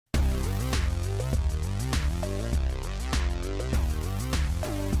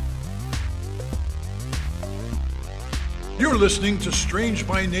You're listening to Strange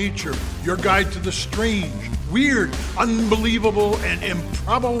by Nature, your guide to the strange, weird, unbelievable, and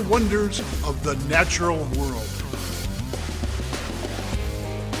improbable wonders of the natural world.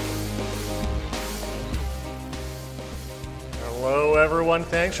 Hello, everyone.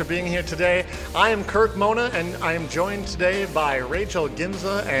 Thanks for being here today. I am Kirk Mona, and I am joined today by Rachel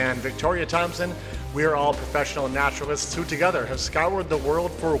Ginza and Victoria Thompson. We are all professional naturalists who together have scoured the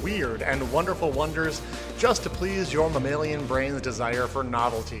world for weird and wonderful wonders just to please your mammalian brain's desire for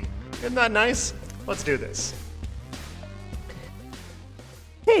novelty. Isn't that nice? Let's do this.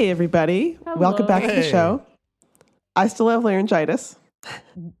 Hey, everybody. Hello. Welcome back to the Hey. show. I still have laryngitis.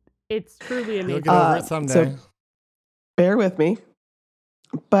 It's truly You'll amazing. get over it someday. so- Bear with me.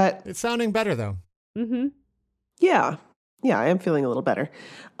 But It's sounding better, though. Mm-hmm. yeah, I am feeling a little better.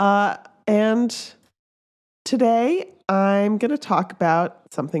 And today I'm going to talk about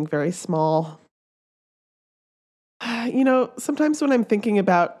something very small. You know, sometimes when I'm thinking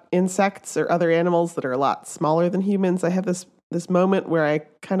about insects or other animals that are a lot smaller than humans, I have this moment where I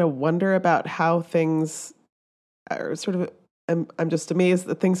kind of wonder about how things are sort of, I'm just amazed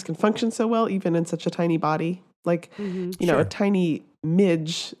that things can function so well, even in such a tiny body. Like, Mm-hmm. you know, Sure. a tiny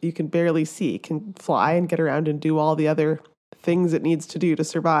midge you can barely see can fly and get around and do all the other things it needs to do to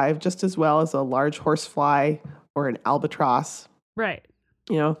survive just as well as a large horsefly or an albatross, Right.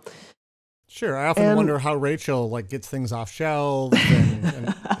 you know. Sure. I often And- wonder how Rachel gets things off shelves. And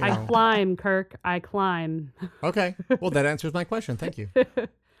you I know. climb, Kirk. I climb. Okay. Well, that answers my question. Thank you.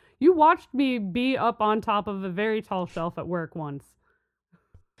 You watched me be up on top of a very tall shelf at work once.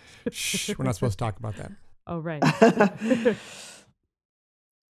 Shh. We're not supposed to talk about that. Oh, right.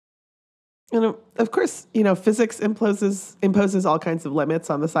 And of course, you know, physics imposes all kinds of limits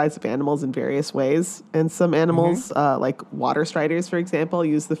on the size of animals in various ways. And some animals, like water striders, for example,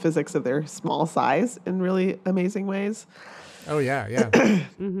 use the physics of their small size in really amazing ways. Oh, yeah. Yeah.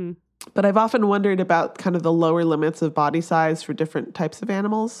 Mm-hmm. But I've often wondered about kind of the lower limits of body size for different types of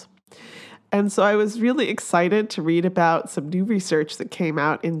animals. And so I was really excited to read about some new research that came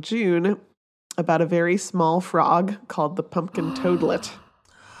out in June about a very small frog called the pumpkin toadlet.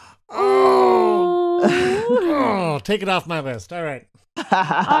 Oh, Oh, take it off my list. All right.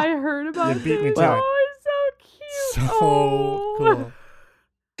 I heard about You beat me this. to it. Oh, it's so cute. So Oh. cool.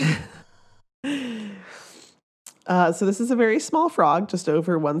 So this is a very small frog, just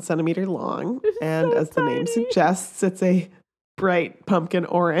over 1 centimeter long. It's And so as the name tiny. suggests, it's a bright pumpkin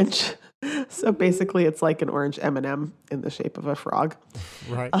orange. So basically it's like an orange M&M in the shape of a frog.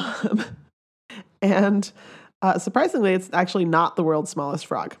 Right. And surprisingly, it's actually not the world's smallest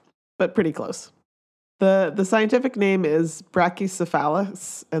frog, but pretty close. The scientific name is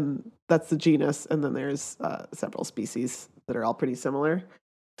Brachycephalus, and that's the genus, and then there's several species that are all pretty similar.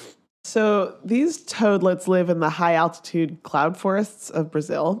 So these toadlets live in the high-altitude cloud forests of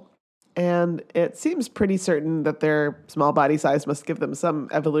Brazil, and it seems pretty certain that their small body size must give them some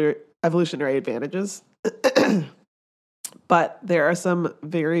evolutionary advantages. But there are some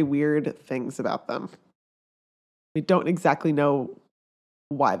very weird things about them. We don't exactly know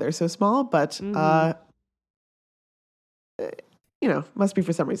why they're so small, but, you know, must be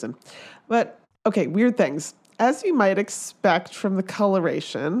for some reason. But, okay, weird things. As you might expect from the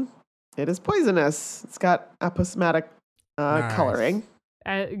coloration, it is poisonous. It's got aposematic Nice. coloring.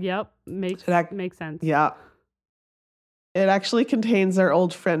 Yep. Makes sense. Yeah. It actually contains our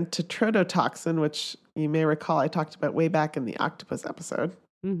old friend tetrodotoxin, which you may recall I talked about way back in the octopus episode,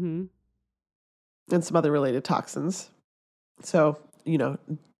 Mm-hmm. and some other related toxins. So, you know,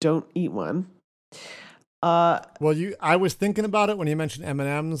 don't eat one. Well, I was thinking about it when you mentioned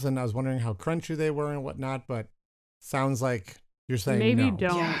M&Ms, and I was wondering how crunchy they were and whatnot, but sounds like you're saying Maybe no.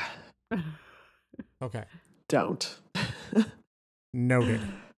 don't. Yeah, Okay. don't. Noted.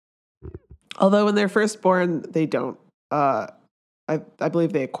 Although when they're first born, they don't. I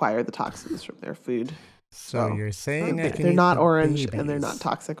believe they acquire the toxins from their food. So you're saying I can They're eat not the orange and they're not babies.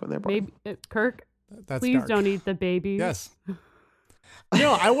 toxic when they're born. Maybe Kirk, That's please dark. don't eat the babies. Yes.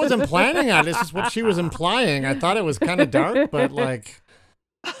 No, I wasn't planning on it. This is what she was implying. I thought it was kind of dark, but like,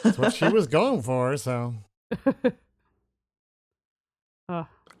 that's what she was going for. So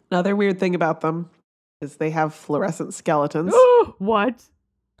Another weird thing about them is they have fluorescent skeletons. What?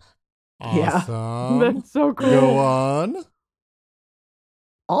 Yeah. awesome. That's so cool. Go on.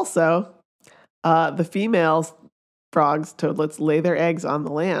 Also, the female frogs, toadlets, lay their eggs on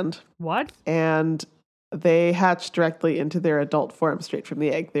the land, What? and they hatch directly into their adult form straight from the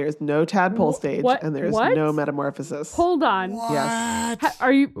egg. There's no tadpole stage, What? and there's What? no metamorphosis. Hold on. What? Yes.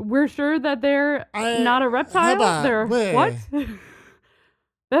 Are you? We're sure that they're not a reptile. hold on, They're wait. what?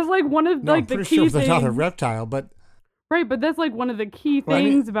 That's like one of No, I'm like the pretty key sure things. they're not a reptile, but Right, but that's like one of the key Well, I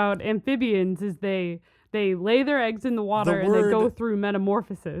mean- things about amphibians is they lay their eggs in the water and they go word- through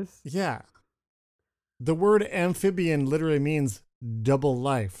metamorphosis. Yeah. The word amphibian literally means double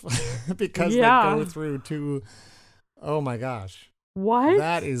life because Yeah. they go through two. Oh my gosh. What?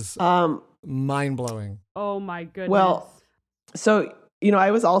 That is mind blowing. Oh my goodness. Well, so,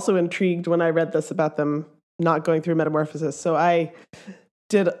 I was also intrigued when I read this about them not going through metamorphosis. So I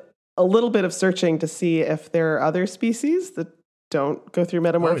did a little bit of searching to see if there are other species that don't go through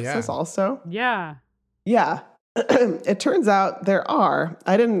metamorphosis also. yeah. Yeah. It turns out there are.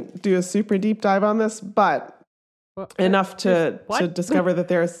 I didn't do a super deep dive on this, but Well, enough to what? discover that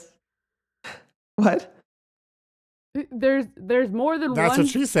there's what? There's more than That's one what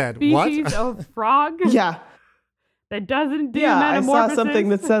she said. species What? of frog Yeah. that doesn't do Yeah, I metamorphosis. saw something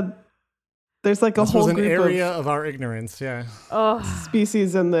that said there's like a This whole was an group area of of our ignorance. Yeah. Ugh.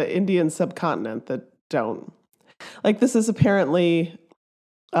 species in the Indian subcontinent that don't. Like this is apparently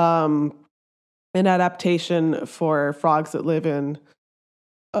an adaptation for frogs that live in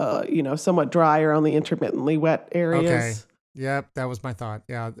somewhat dry or only intermittently wet areas. Okay. Yep, that was my thought.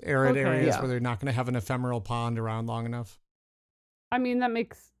 Yeah, arid Okay. areas Yeah. where they're not going to have an ephemeral pond around long enough. I mean, that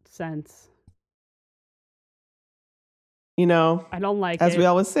makes sense. I don't like as it. we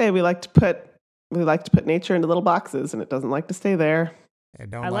always say, we like to put nature into little boxes and it doesn't like to stay there. I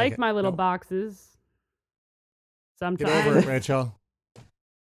don't I like like it. my little Nope. boxes. Get Sometimes. over it, Rachel.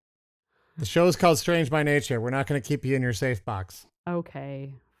 The show's called Strange by Nature. We're not going to keep you in your safe box.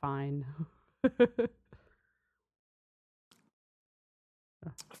 Okay, fine.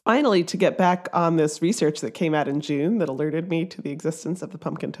 Finally, to get back on this research that came out in June that alerted me to the existence of the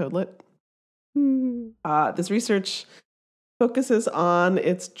pumpkin toadlet. This research focuses on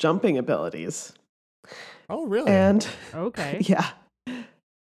its jumping abilities. Oh, really? And Okay. yeah,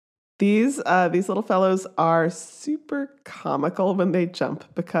 these little fellows are super comical when they jump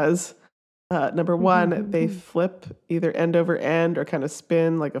because number one, they flip either end over end or kind of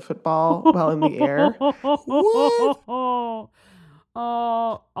spin like a football while in the air. What?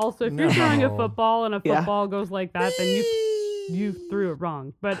 Oh, also, if you're throwing a No. football and a Yeah. football goes like that, then you threw it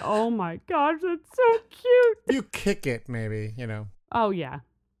wrong. But oh my gosh, that's so cute. You kick it, maybe, Oh yeah.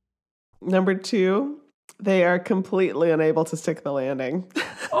 Number two, they are completely unable to stick the landing.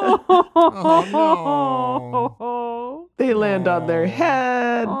 Oh They land on their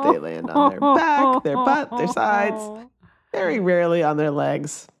head, they land on their back, their butt, their sides, very rarely on their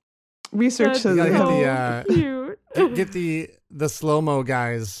legs. Research That's You has gotta so hit cute. Get the slow-mo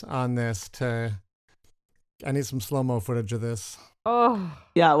guys on this I need some slow-mo footage of this. Oh,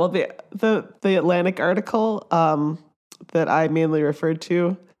 yeah, well the Atlantic article that I mainly referred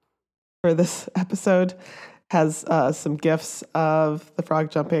to for this episode has some GIFs of the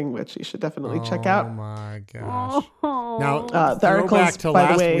frog jumping, which you should definitely check Oh out. my gosh. oh. Now, The throw articles, back to by the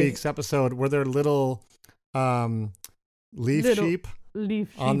last way- week's episode. Were there little leaf Little sheep leaf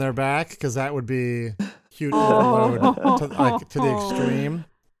on sheep. their back? Because that would be cute Oh. overload to the extreme.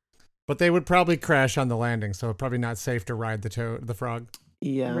 But they would probably crash on the landing, so probably not safe to ride the frog.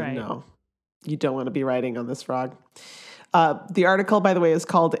 Yeah, Right. no. You don't want to be riding on this frog. The article, by the way, is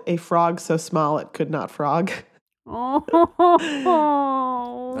called "A Frog So Small It Could Not Frog." Oh.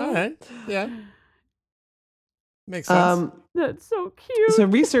 All right. Yeah. Makes sense. That's so cute. So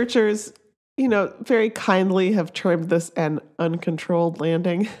researchers, very kindly have termed this an uncontrolled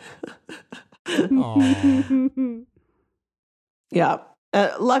landing. Aw. Yeah.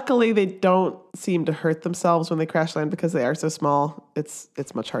 Luckily, they don't seem to hurt themselves when they crash land because they are so small. It's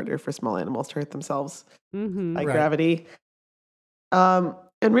much harder for small animals to hurt themselves Mm-hmm. by Right. gravity. And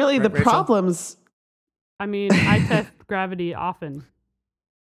really, Right, the Rachel? problems. I mean, I test gravity often.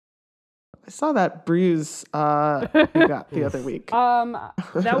 I saw that bruise you got the other week.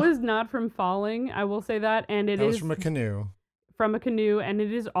 That was not from falling. I will say that, and it That was is from a canoe. from a canoe, and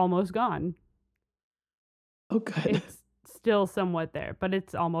it is almost gone. Oh, good. It's still somewhat there, but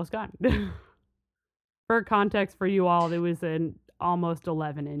it's almost gone. For context for you all, there was an almost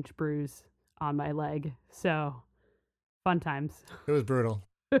 11-inch bruise on my leg. So, fun times. It was brutal.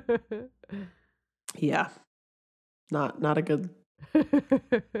 Yeah. Not a good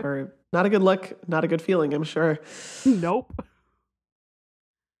or not a good look, not a good feeling, I'm sure. Nope.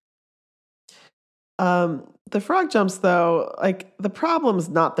 The frog jumps though, like the problem's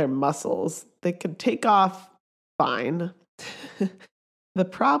not their muscles. They can take off fine. The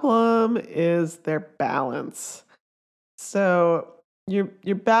problem is their balance. So your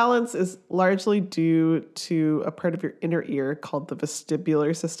balance is largely due to a part of your inner ear called the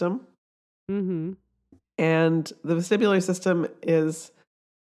vestibular system. Mm-hmm. And the vestibular system is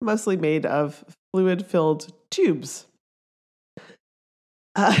mostly made of fluid-filled tubes.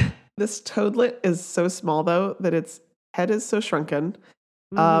 This toadlet is so small, though, that its head is so shrunken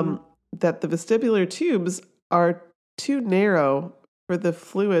Mhm. that the vestibular tubes are too narrow for the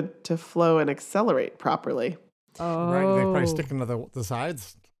fluid to flow and accelerate properly. Oh, Right, they probably stick into the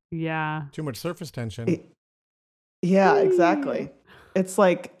sides. yeah. Too much surface tension. Yeah, exactly. It's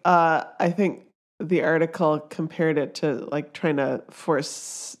like, I think the article compared it to like trying to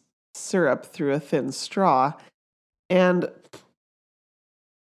force syrup through a thin straw. And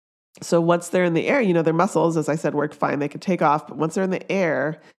so once they're in the air, their muscles, as I said, work fine. They can take off. But once they're in the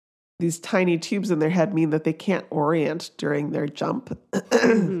air, these tiny tubes in their head mean that they can't orient during their jump.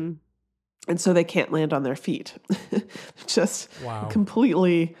 Mhm. And so they can't land on their feet. Just Wow.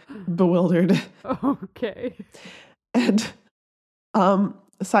 completely bewildered. Okay. And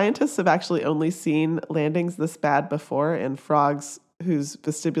scientists have actually only seen landings this bad before in frogs whose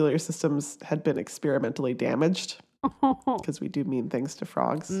vestibular systems had been experimentally damaged, because we do mean things to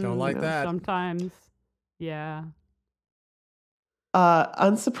frogs. Don't like that. Sometimes. Yeah.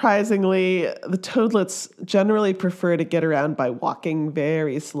 Unsurprisingly, the toadlets generally prefer to get around by walking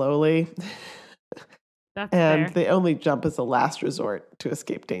very slowly, That's and fair. they only jump as a last resort to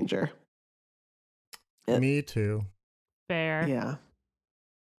escape danger. Me too. Fair. Yeah.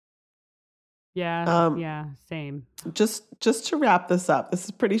 Yeah. Yeah. Same. Just to wrap this up, this is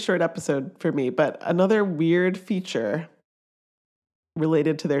a pretty short episode for me, but another weird feature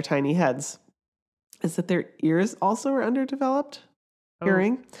related to their tiny heads is that their ears also are underdeveloped. Oh,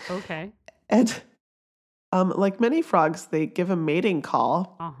 Hearing. Okay. And like many frogs, they give a mating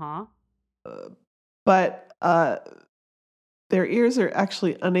call, but their ears are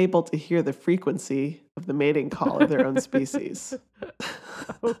actually unable to hear the frequency of the mating call of their own species.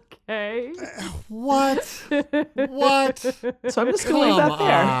 Okay. What? What? So I'm just going to leave that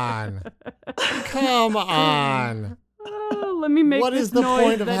there. on. Come on. Oh, let me make What this is the noise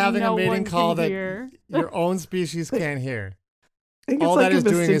point of that having no a mating one call can that hear. your own species can't hear? I think All it's that like a is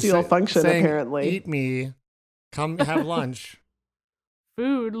doing is vestigial function, saying, apparently. "Eat me, come have lunch."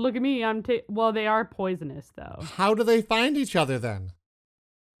 Food. Look at me. Well, they are poisonous though. How do they find each other then?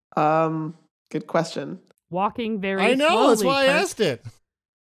 Good question. Walking very I know. slowly. That's why I Kirk. asked it.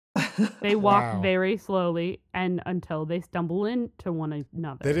 They walk Wow. very slowly and until they stumble into one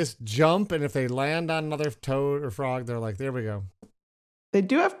another. They just jump, and if they land on another toad or frog, they're like, "There we go." They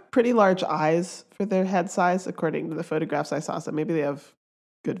do have pretty large eyes for their head size, according to the photographs I saw. So maybe they have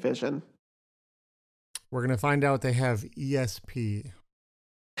good vision. We're gonna find out they have ESP.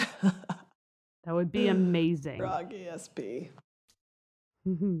 That would be amazing. Frog ESP.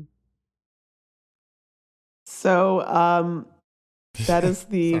 Mhm. So that is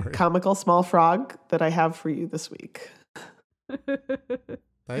the Sorry. comical small frog that I have for you this week.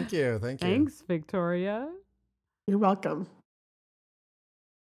 Thank you. Thanks, Victoria. You're welcome.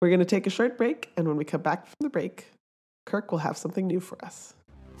 We're going to take a short break, and when we come back from the break, Kirk will have something new for us.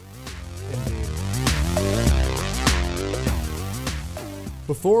 Indeed.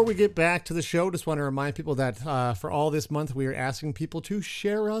 Before we get back to the show, just want to remind people that for all this month, we are asking people to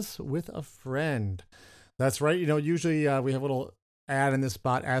share us with a friend. That's right. Usually we have a little ad in this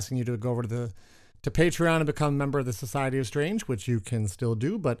spot asking you to go over to Patreon and become a member of the Society of Strange, which you can still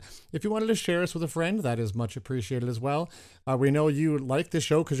do. But if you wanted to share us with a friend, that is much appreciated as well. We know you like the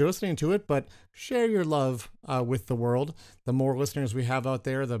show because you're listening to it, but share your love with the world. The more listeners we have out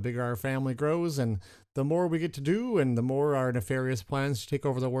there, the bigger our family grows, and the more we get to do, and the more our nefarious plans to take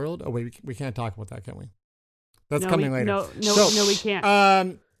over the world. Oh, wait, we can't talk about that, can we? That's coming later. No, we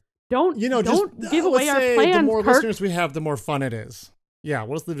can't. Don't give away our say plans, the more Kirk. listeners we have, the more fun it is. Yeah,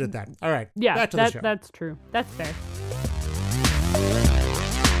 we'll just leave it at that. All right. Yeah, back to the show. that's true. That's fair.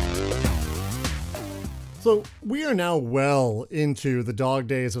 So we are now well into the dog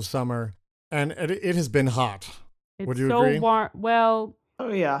days of summer, and it has been hot. It's Would you so agree? warm. Well,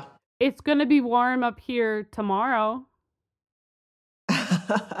 Oh, yeah. it's gonna be warm up here tomorrow.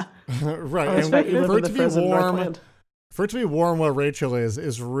 Right. I And bet you live for in it the to be frozen warm, Northland. for it to be warm where Rachel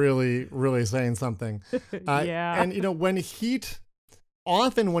is really, really saying something. Yeah. And when heat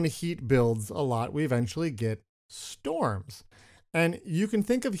builds a lot, we eventually get storms. And you can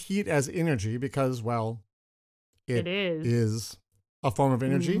think of heat as energy because, well, It is. is a form of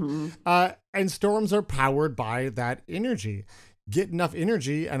energy. Mhm. And storms are powered by that energy. Get enough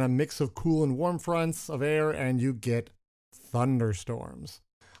energy and a mix of cool and warm fronts of air, and you get thunderstorms.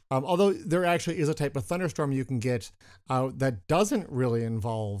 Although there actually is a type of thunderstorm you can get that doesn't really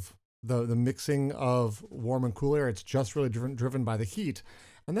involve the mixing of warm and cool air. It's just really driven by the heat.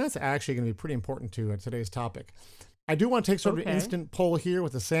 And that's actually going to be pretty important to today's topic. I do want to take sort of an Okay. instant poll here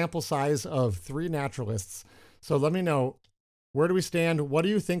with a sample size of 3 naturalists. So let me know, Where do we stand? What do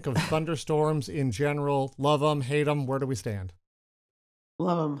you think of thunderstorms in general? Love them, hate them? Where do we stand?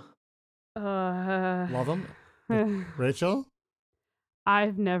 Love Love them? Rachel?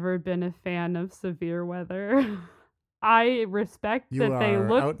 I've never been a fan of severe weather. I respect You that they are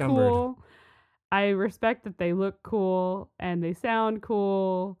look outnumbered. cool. I respect that they look cool and they sound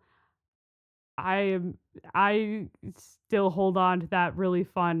cool. I still hold on to that really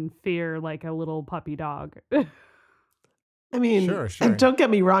fun fear like a little puppy dog. I mean, Sure. and don't get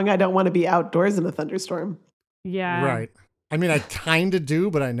me wrong, I don't want to be outdoors in a thunderstorm. Yeah. Right. I mean, I kind of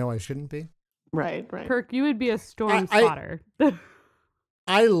do, but I know I shouldn't be. Right. Kirk, you would be a storm spotter.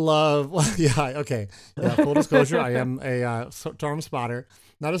 I love, well, yeah, okay. Yeah, full disclosure, I am a storm spotter.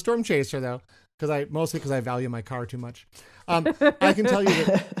 Not a storm chaser, though, mostly because I value my car too much. I can tell you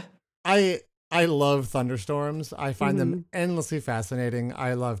that I love thunderstorms. I find them endlessly fascinating.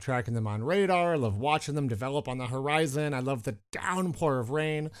 I love tracking them on radar. I love watching them develop on the horizon. I love the downpour of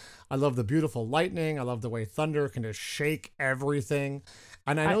rain. I love the beautiful lightning. I love the way thunder can just shake everything.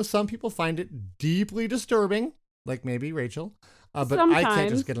 And I know some people find it deeply disturbing, like maybe Rachel. But I can't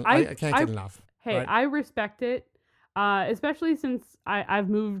just get I can't get enough. Hey, right? I respect it, especially since I've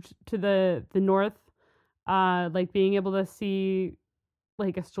moved to the north. Like being able to see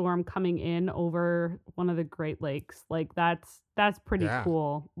like a storm coming in over one of the Great Lakes, like that's pretty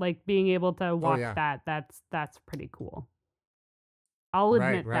cool. Like being able to watch that's pretty cool. I'll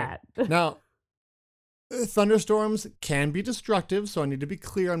admit that. Now, thunderstorms can be destructive, so I need to be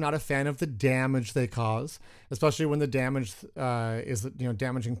clear. I'm not a fan of the damage they cause, especially when the damage is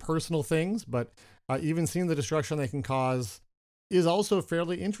damaging personal things. But even seeing the destruction they can cause is also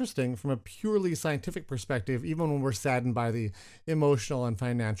fairly interesting from a purely scientific perspective, even when we're saddened by the emotional and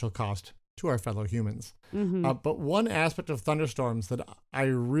financial cost to our fellow humans. But one aspect of thunderstorms that I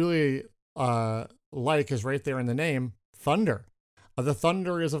really like is right there in the name, thunder. The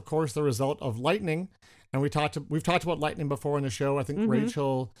thunder is, of course, the result of lightning. And we've talked about lightning before in the show. I think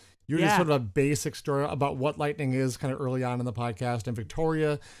Rachel, you did sort of a basic story about what lightning is kind of early on in the podcast. And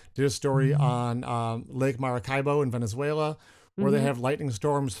Victoria did a story on Lake Maracaibo in Venezuela, where they have lightning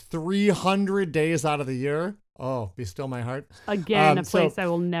storms 300 days out of the year. Oh, be still my heart. Again, a place I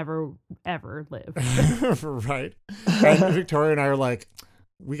will never, ever live. Right. And Victoria and I are like,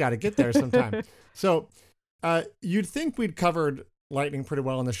 we got to get there sometime. So you'd think we'd covered lightning pretty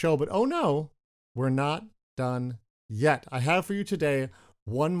well on the show, but oh no, we're not done yet. I have for you today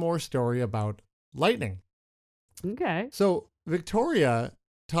one more story about lightning. Okay. So Victoria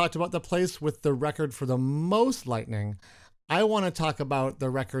talked about the place with the record for the most lightning. I want to talk about the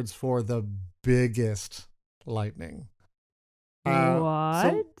records for the biggest lightning. What?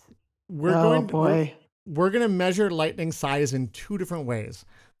 So we're going to measure lightning size in two different ways.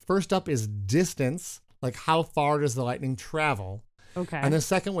 First up is distance, like how far does the lightning travel? Okay. And the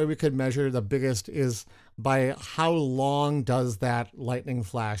second way we could measure the biggest is by how long does that lightning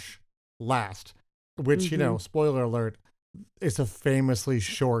flash last? Which, spoiler alert, it's a famously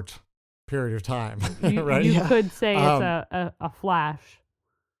short period of time, right? You could say it's a flash.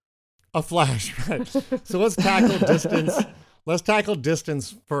 A flash, right? So let's tackle distance. Let's tackle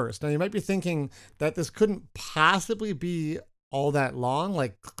distance first. Now you might be thinking that this couldn't possibly be all that long,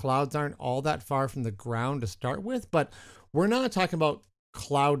 like clouds aren't all that far from the ground to start with, but we're not talking about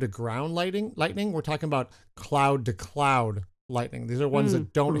cloud to ground lightning. We're talking about cloud to cloud lightning. These are ones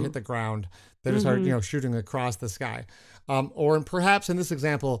that don't hit the ground. They just are, shooting across the sky. Or perhaps in this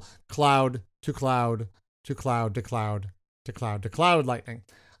example, cloud to cloud to cloud to cloud to cloud to cloud lightning.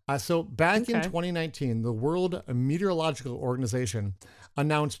 So back in 2019, the World Meteorological Organization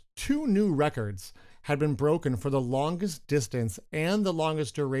announced 2 new records had been broken for the longest distance and the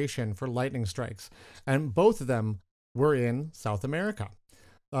longest duration for lightning strikes. And both of them were in South America.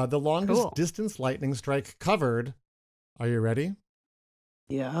 The longest distance lightning strike covered, are you ready?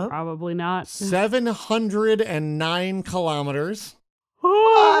 Yeah. Probably not. 709 kilometers.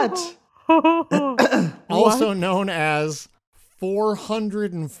 What? Also known as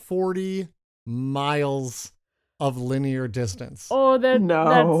 440 miles of linear distance. Oh,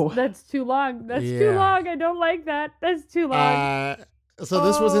 No. that's too long. That's too long. I don't like that. That's too long. So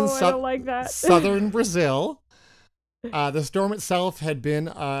this was in I don't like that. southern Brazil. The storm itself had been,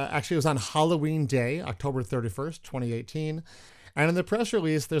 actually it was on Halloween Day, October 31st, 2018. And in the press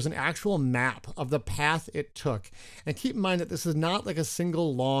release, there's an actual map of the path it took. And keep in mind that this is not like a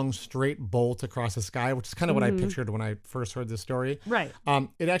single long straight bolt across the sky, which is kind of what I pictured when I first heard this story. Right.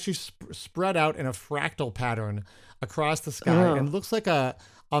 It actually spread out in a fractal pattern across the sky and looks like a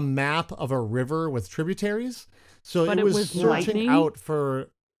map of a river with tributaries. So But it was searching lightning? out for...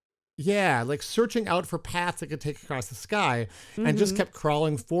 Yeah, like searching out for paths it could take across the sky, and just kept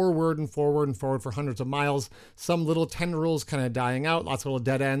crawling forward and forward and forward for hundreds of miles. Some little tendrils kind of dying out, lots of little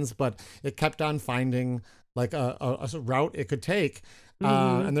dead ends, but it kept on finding like a route it could take.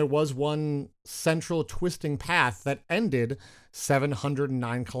 And there was one central twisting path that ended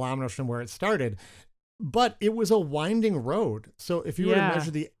 709 kilometers from where it started. But it was a winding road. So if you were to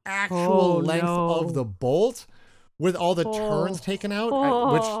measure the actual length of the bolt with all the turns taken out,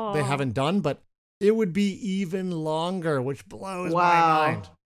 which they haven't done, but it would be even longer, which blows my mind.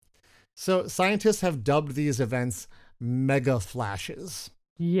 So scientists have dubbed these events mega flashes.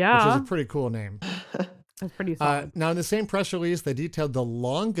 Yeah. Which is a pretty cool name. That's pretty solid. Now, in the same press release, they detailed the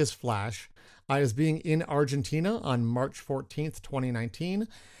longest flash as being in Argentina on March 14th, 2019.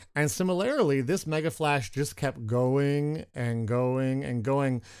 And similarly, this mega flash just kept going and going and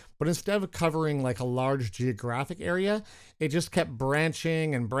going. But instead of covering like a large geographic area, it just kept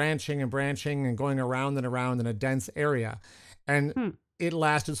branching and branching and branching and going around and around in a dense area. And it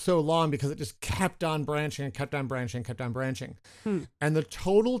lasted so long because it just kept on branching and kept on branching and kept on branching. And the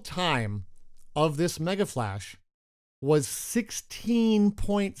total time of this mega flash was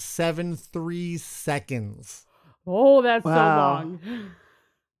 16.73 seconds. Oh, that's so long.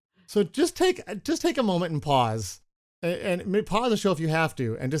 So just take a moment and pause, and pause the show if you have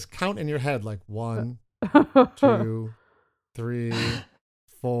to, and just count in your head like 1, 2, 3,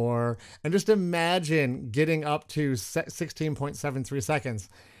 4, and just imagine getting up to 16.73 seconds,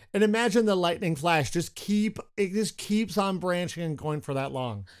 and imagine the lightning flash just keeps on branching and going for that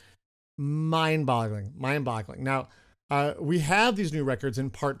long. Mind-boggling. Now, we have these new records in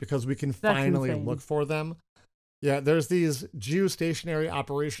part because we can finally look for them. Yeah, there's these geostationary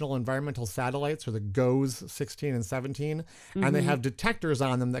operational environmental satellites, or the GOES 16 and 17, and they have detectors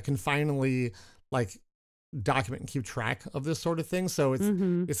on them that can finally like document and keep track of this sort of thing. So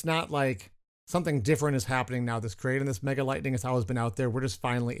it's not like something different is happening now that's creating this mega lightning. It's always been out there. We're just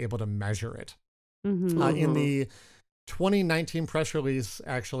finally able to measure it. In the 2019 press release,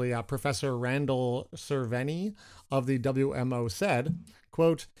 actually, Professor Randall Cerveny of the WMO said,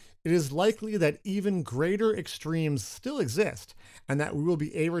 quote, "It is likely that even greater extremes still exist and that we will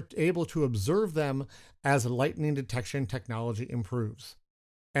be able to observe them as lightning detection technology improves."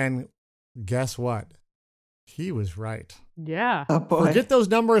 And guess what? He was right. Yeah. Oh, boy. Forget those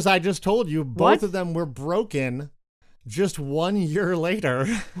numbers I just told you. Both of them were broken just 1 year later.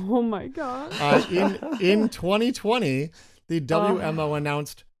 Oh my God. In 2020, the WMO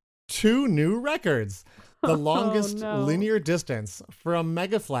announced 2 new records. The longest linear distance for a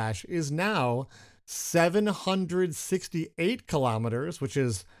mega flash is now 768 kilometers, which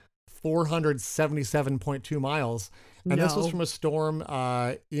is 477.2 miles. And this was from a storm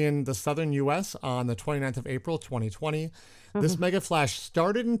in the southern U.S. on the 29th of April, 2020. This mega flash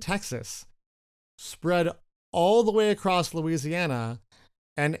started in Texas, spread all the way across Louisiana,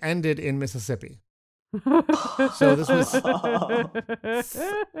 and ended in Mississippi. So this was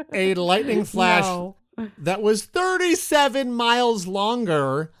a lightning flash that was 37 miles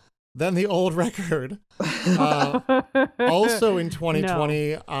longer than the old record. Also in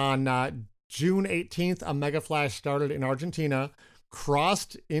 2020, on June 18th, a mega flash started in Argentina,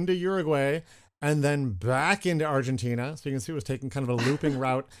 crossed into Uruguay, and then back into Argentina. So you can see it was taking kind of a looping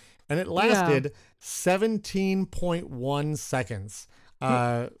route, and it lasted 17.1 seconds.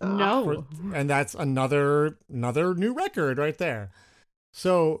 And that's another new record right there.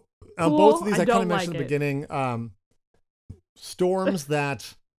 So both of these I kind of mentioned at the beginning, storms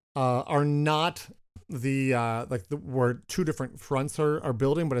that are not where 2 different fronts are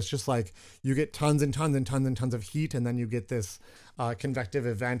building, but it's just like you get tons and tons and tons and tons of heat, and then you get this convective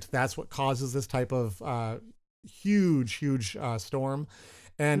event. That's what causes this type of huge storm.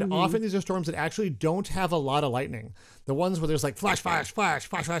 And often these are storms that actually don't have a lot of lightning. The ones where there's like flash, flash, flash,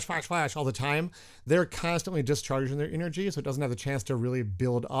 flash, flash, flash, flash all the time, they're constantly discharging their energy, so it doesn't have the chance to really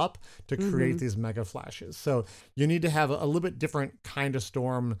build up to create these mega flashes. So you need to have a little bit different kind of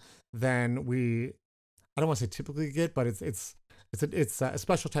storm than I don't want to say typically get, but it's a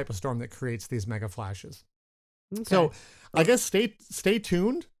special type of storm that creates these mega flashes. Okay. So I guess stay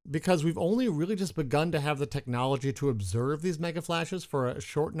tuned, because we've only really just begun to have the technology to observe these mega flashes for a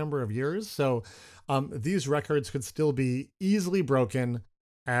short number of years. So these records could still be easily broken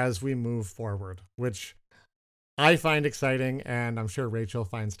as we move forward, which I find exciting, and I'm sure Rachel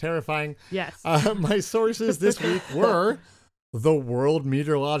finds terrifying. Yes. My sources this week were the World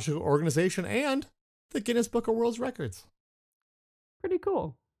Meteorological Organization and the Guinness Book of World Records. Pretty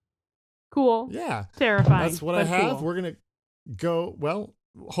cool. Cool. Yeah. Terrifying. That's what I have. Cool. We're going to go,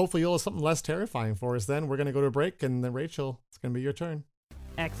 hopefully you'll have something less terrifying for us then. We're going to go to a break, and then Rachel, it's going to be your turn.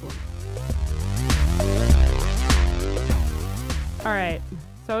 Excellent. All right.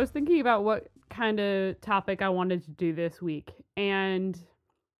 So I was thinking about what kind of topic I wanted to do this week. And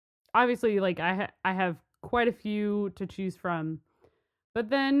obviously, like, I have quite a few to choose from. But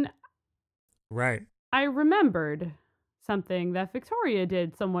then Right. I remembered something that Victoria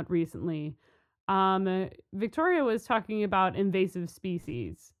did somewhat recently. Victoria was talking about invasive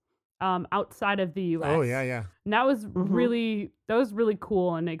species outside of the U.S. Oh, yeah. And that was really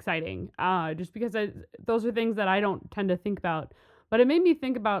cool and exciting. Just because those are things that I don't tend to think about. But it made me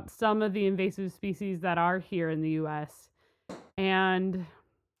think about some of the invasive species that are here in the U.S. And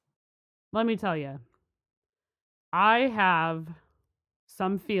let me tell you, I have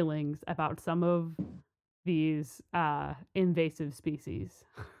some feelings about some of these invasive species.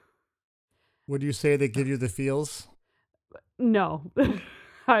 Would you say they give you the feels? No.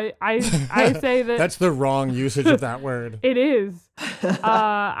 I say that That's the wrong usage of that word. it is.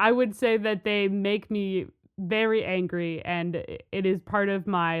 I would say that they make me very angry, and it is part of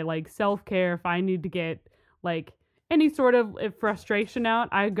my like self-care. If I need to get like any sort of frustration out,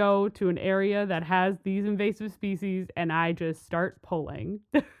 I go to an area that has these invasive species and I just start pulling.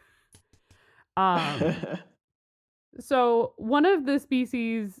 So one of the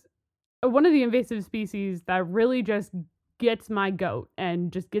invasive species that really just gets my goat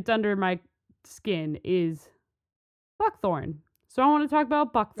and just gets under my skin is buckthorn. So I want to talk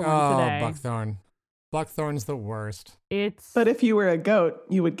about buckthorn today. Buckthorn. Buckthorn's the worst. But if you were a goat,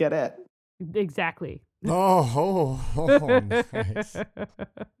 you would get it. Exactly. Oh, nice.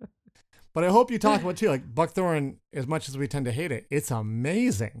 But I hope you talk about too, like buckthorn, as much as we tend to hate it, it's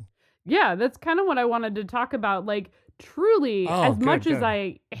amazing. Yeah, that's kind of what I wanted to talk about. Like, truly, as much as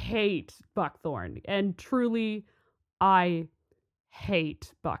I hate buckthorn, and truly, I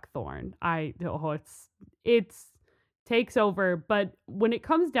hate buckthorn. It's takes over. But when it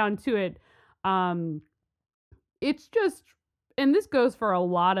comes down to it, it's just, and this goes for a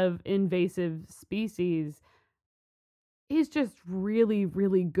lot of invasive species, is just really,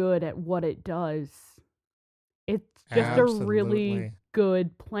 really good at what it does. It's just a really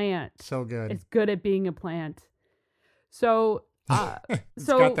good plant. So good. It's good at being a plant. So, got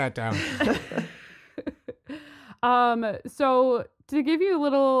that down. So to give you a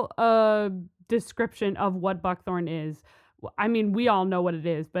little description of what buckthorn is, I mean, we all know what it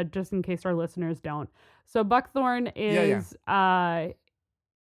is, but just in case our listeners don't. So buckthorn is,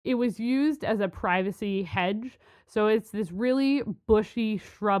 it was used as a privacy hedge. So it's this really bushy,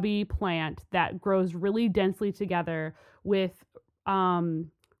 shrubby plant that grows really densely together with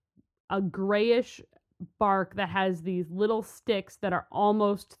a grayish bark that has these little sticks that are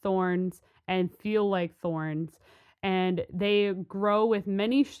almost thorns and feel like thorns. And they grow with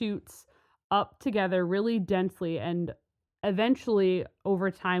many shoots up together really densely, and eventually over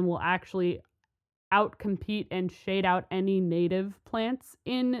time will actually outcompete and shade out any native plants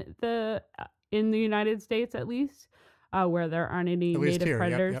in the United States, at least, where there aren't any native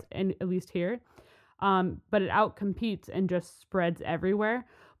predators, and at least here. But it outcompetes and just spreads everywhere.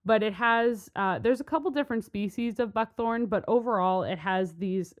 But it has, there's a couple different species of buckthorn, but overall it has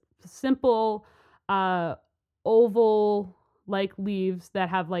these simple oval-like leaves that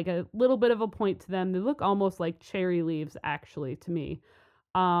have like a little bit of a point to them. They look almost like cherry leaves, actually, to me.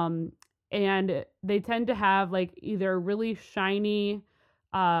 And they tend to have like either really shiny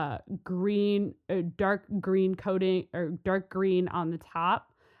green, dark green coating, or dark green on the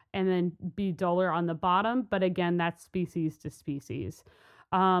top, and then be duller on the bottom. But again, that's species to species.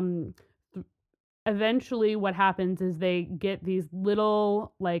 Eventually what happens is they get these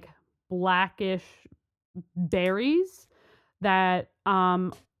little like blackish berries that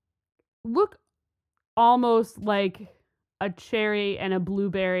look almost like a cherry and a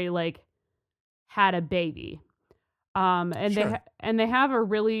blueberry like had a baby. And they have a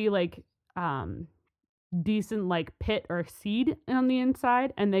really like decent like pit or seed on the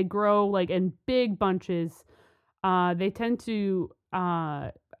inside, and they grow like in big bunches. They tend to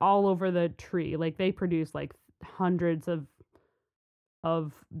all over the tree. Like they produce like hundreds of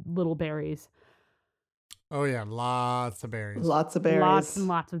little berries. Oh yeah, lots of berries. Lots of berries. Lots and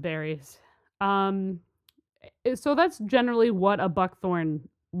lots of berries. So that's generally what a buckthorn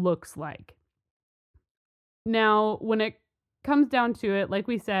looks like. Now, when it comes down to it, like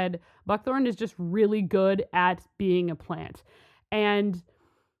we said, buckthorn is just really good at being a plant. And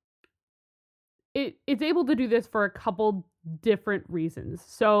it's able to do this for a couple different reasons.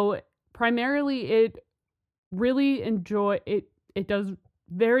 So primarily it really it does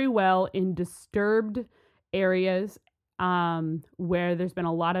very well in disturbed areas where there's been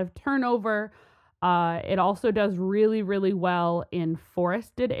a lot of turnover It also does really, really well in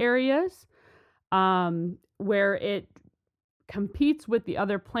forested areas, where it competes with the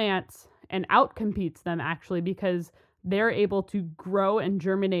other plants and outcompetes them, actually, because they're able to grow and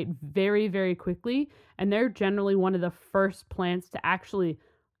germinate very, very quickly. And they're generally one of the first plants to actually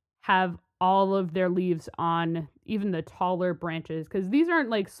have all of their leaves on even the taller branches, because these aren't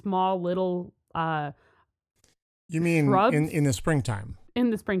like small little You mean shrubs. in the springtime?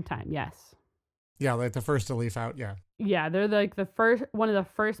 In the springtime, yes. Yeah, like the first to leaf out. Yeah. Yeah, they're like one of the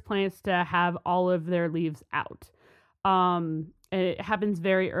first plants to have all of their leaves out. And it happens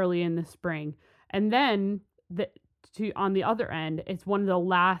very early in the spring. And then on the other end, it's one of the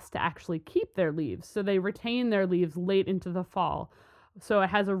last to actually keep their leaves. So they retain their leaves late into the fall. So it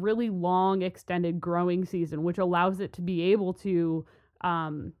has a really long extended growing season, which allows it to be able to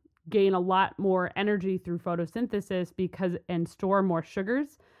gain a lot more energy through photosynthesis and store more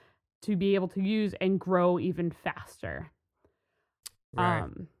sugars to be able to use and grow even faster. Right.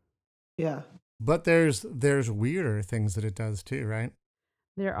 Yeah. But there's weirder things that it does too, right?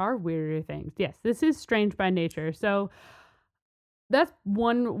 There are weirder things. Yes, this is strange by nature. So that's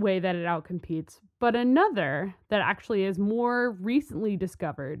one way that it outcompetes. But another that actually is more recently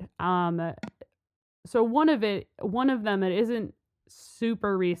discovered. So one of them, it isn't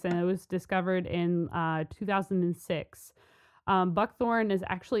super recent. It was discovered in 2006. Buckthorn is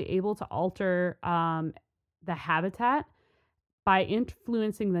actually able to alter the habitat by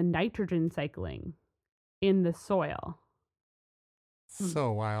influencing the nitrogen cycling in the soil.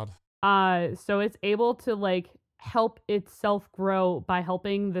 So wild. So it's able to like help itself grow by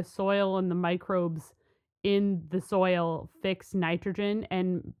helping the soil and the microbes in the soil fix nitrogen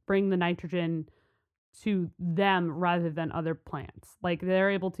and bring the nitrogen to them rather than other plants. Like they're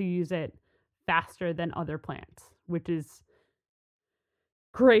able to use it faster than other plants, which is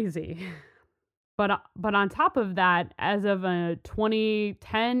crazy. But on top of that, as of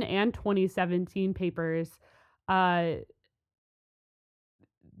 2010 and 2017 papers, it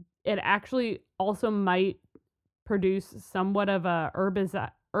actually also might produce somewhat of a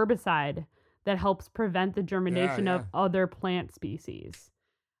herbicide that helps prevent the germination of other plant species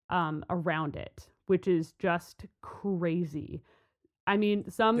around it, which is just crazy. I mean,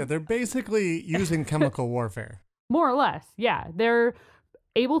 they're basically using chemical warfare. More or less, yeah. They're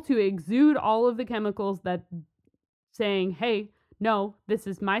able to exude all of the chemicals that saying, hey, no, this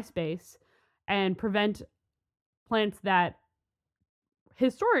is my space, and prevent plants that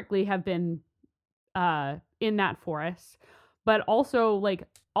historically have been in that forest, but also like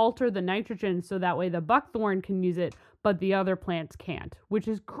alter the nitrogen so that way the buckthorn can use it, but the other plants can't, which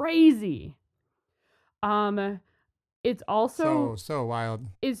is crazy. It's also so wild.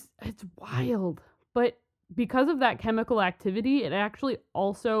 It's wild, but because of that chemical activity, it actually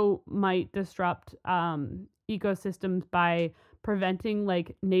also might disrupt ecosystems by preventing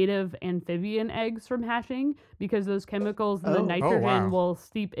like native amphibian eggs from hatching, because those chemicals and the nitrogen will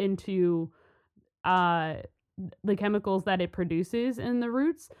seep into the chemicals that it produces in the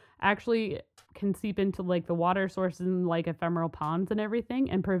roots actually can seep into like the water sources and like ephemeral ponds and everything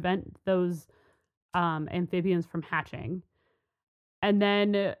and prevent those amphibians from hatching. And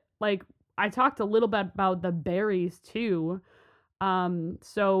then like I talked a little bit about the berries too.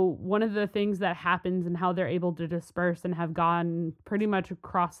 So one of the things that happens and how they're able to disperse and have gone pretty much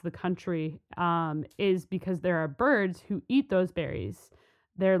across the country is because there are birds who eat those berries.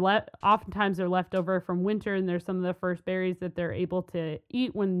 Oftentimes they're left over from winter, and they're some of the first berries that they're able to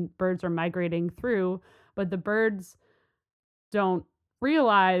eat when birds are migrating through. But the birds don't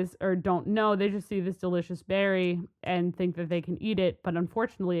realize or don't know. They just see this delicious berry and think that they can eat it. But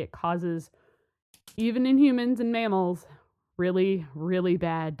unfortunately, it causes, even in humans and mammals, really, really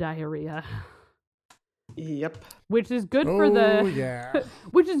bad diarrhea. Yep. Which is good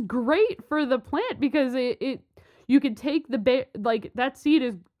which is great for the plant, because it you could take like that seed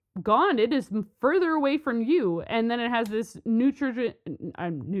is gone. It is further away from you, and then it has this nutrition.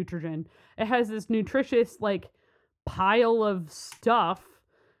 It has this nutritious like pile of stuff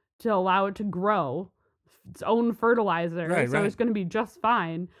to allow it to grow its own fertilizer. It's going to be just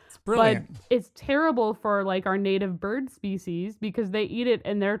fine. It's brilliant. But it's terrible for like our native bird species, because they eat it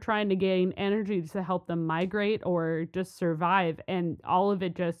and they're trying to gain energy to help them migrate or just survive, and all of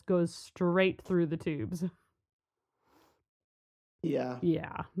it just goes straight through the tubes. Yeah.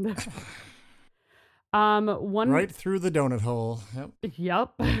 Yeah. Right through the donut hole.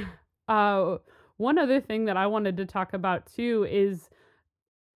 Yep. One other thing that I wanted to talk about too is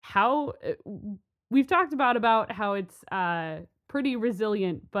how we've talked about how it's pretty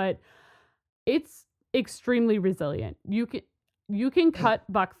resilient, but it's extremely resilient. You can cut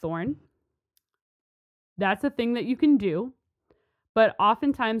buckthorn, that's a thing that you can do. But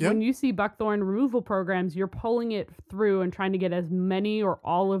oftentimes Yep. when you see buckthorn removal programs, you're pulling it through and trying to get as many or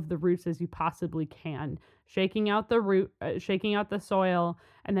all of the roots as you possibly can, shaking out the soil,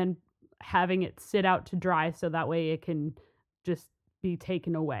 and then having it sit out to dry so that way it can just be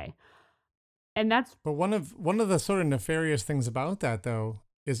taken away. And that's But one of the sort of nefarious things about that, though,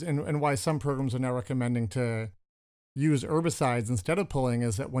 is and why some programs are now recommending to use herbicides instead of pulling,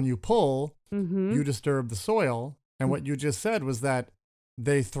 is that when you pull, you disturb the soil. And what you just said was that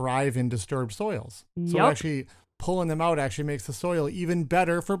they thrive in disturbed soils. So Yup. actually pulling them out actually makes the soil even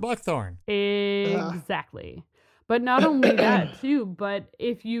better for buckthorn. Exactly. But not only that too, but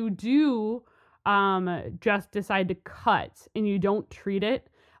if you do just decide to cut and you don't treat it,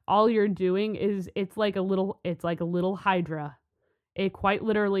 all you're doing is it's like a little hydra. It quite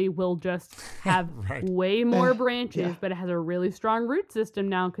literally will just have Right. way more branches, Yeah. but it has a really strong root system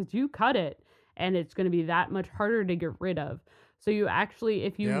now because you cut it, and it's going to be that much harder to get rid of. So you actually,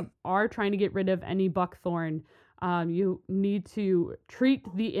 if you Yep. are trying to get rid of any buckthorn, you need to treat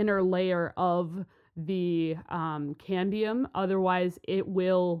the inner layer of the candium. Otherwise, it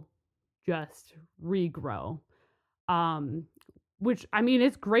will just regrow. Which, I mean,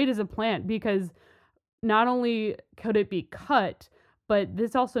 it's great as a plant because not only could it be cut, but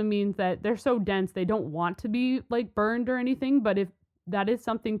this also means that they're so dense they don't want to be like burned or anything. But if that is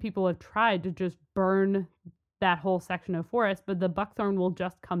something people have tried to just burn that whole section of forest, but the buckthorn will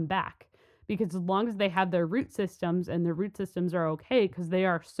just come back because as long as they have their root systems, and the root systems are okay because they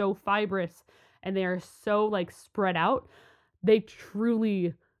are so fibrous and they are so like spread out, they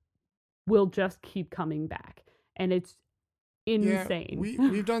truly will just keep coming back. And it's insane.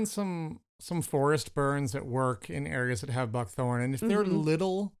 We've done some forest burns at work in areas that have buckthorn, and if they're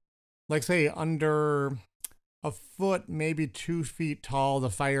little, like say under a foot, maybe 2 feet tall, the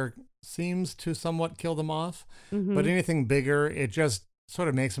fire seems to somewhat kill them off. But anything bigger, it just sort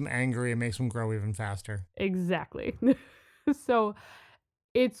of makes them angry and makes them grow even faster. Exactly. So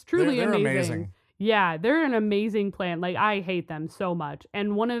it's truly They're amazing. amazing. Yeah, they're an amazing plant. Like, I hate them so much.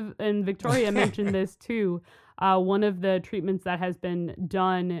 And Victoria mentioned this too. One of the treatments that has been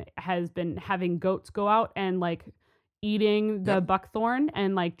done has been having goats go out and like eating the buckthorn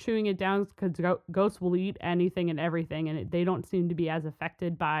and like chewing it down because goats will eat anything and everything, and they don't seem to be as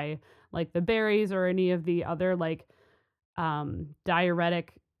affected by like the berries or any of the other like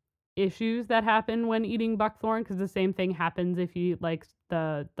diuretic issues that happen when eating buckthorn, because the same thing happens if you eat like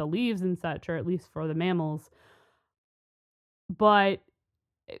the leaves and such, or at least for the mammals. But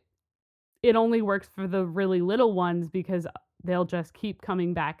it only works for the really little ones because they'll just keep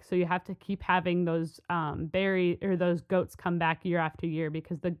coming back. So you have to keep having those those goats come back year after year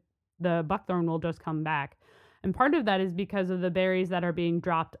because the buckthorn will just come back. And part of that is because of the berries that are being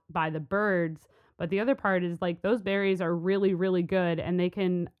dropped by the birds. But the other part is like those berries are really, really good, and they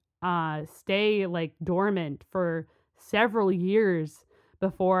can stay like dormant for several years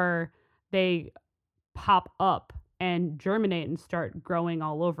before they pop up and germinate and start growing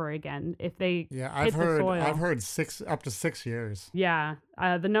all over again. If they I've hit the soil. heard up to 6 years. Yeah,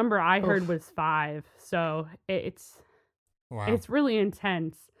 the number I heard was 5. So it's really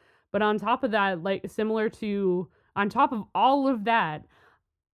intense. But on top of that, like on top of all of that,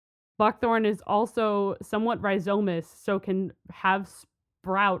 buckthorn is also somewhat rhizomous, so can have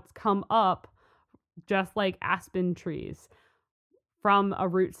sprouts come up just like aspen trees from a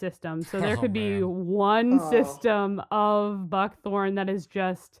root system. So there could be one system of buckthorn that is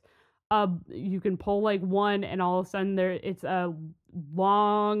just you can pull like one, and all of a sudden it's a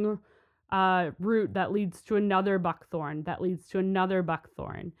long root that leads to another buckthorn that leads to another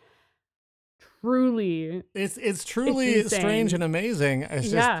buckthorn. Truly, it's truly strange and amazing. It's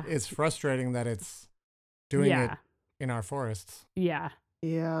just it's frustrating that it's doing it in our forests. Yeah.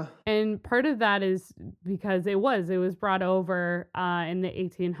 Yeah. And part of that is because it was brought over in the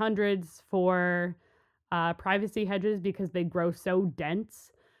 1800s for privacy hedges because they grow so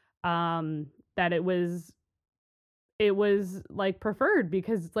dense that it was like preferred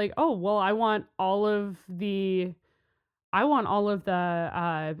because it's like, oh, well, I want all of the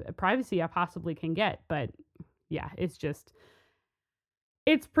privacy I possibly can get. But yeah,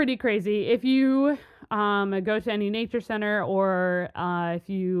 it's pretty crazy. If you go to any nature center or if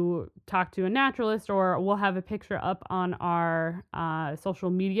you talk to a naturalist, or we'll have a picture up on our social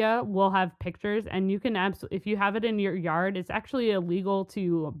media, we'll have pictures, and you can if you have it in your yard, it's actually illegal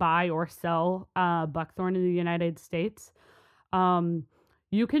to buy or sell buckthorn in the United States.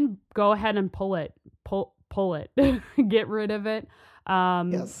 You can go ahead and pull it, get rid of it.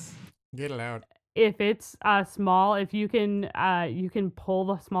 Yes. Get it out. if it's small, if you can pull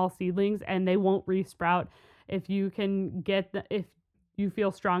the small seedlings and they won't resprout. If you can if you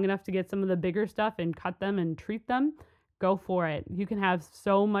feel strong enough to get some of the bigger stuff and cut them and treat them, go for it. You can have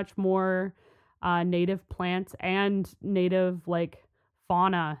so much more native plants and native like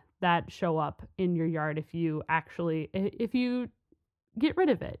fauna that show up in your yard if you get rid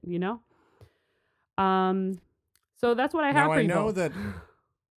of it, you know? So that's what I have now, for you. I know that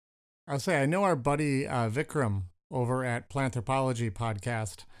I know our buddy Vikram over at Planthropology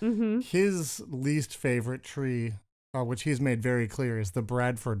podcast, his least favorite tree, which he's made very clear, is the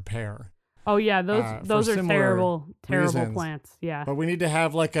Bradford pear. Oh yeah, those are terrible reasons. plants. Yeah. But we need to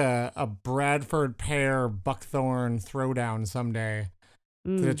have like a Bradford pear buckthorn throwdown someday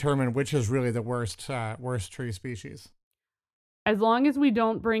to determine which is really the worst tree species. As long as we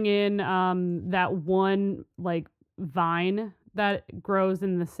don't bring in that one like vine that grows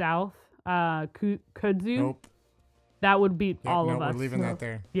in the south, kudzu. Nope. That would beat all of us. We're leaving that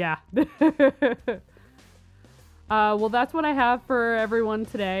there. Yeah. Well, that's what I have for everyone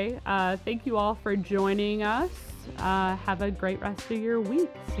today. Thank you all for joining us. Have a great rest of your week.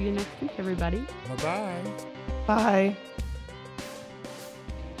 See you next week, everybody. Bye-bye. Bye.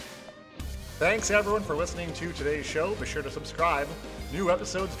 Thanks everyone for listening to today's show. Be sure to subscribe. New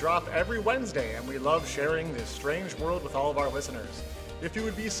episodes drop every Wednesday, and we love sharing this strange world with all of our listeners. If you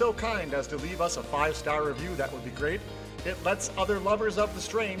would be so kind as to leave us a 5-star review, that would be great. It lets other lovers of the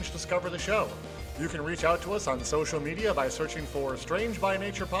strange discover the show. You can reach out to us on social media by searching for Strange by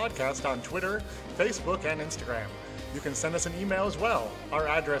Nature Podcast on Twitter, Facebook, and Instagram. You can send us an email as well. Our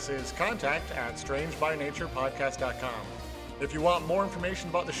address is contact@strangebynaturepodcast.com. If you want more information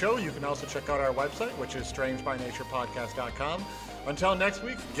about the show, you can also check out our website, which is strangebynaturepodcast.com. Until next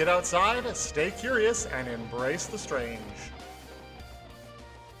week, get outside, stay curious, and embrace the strange.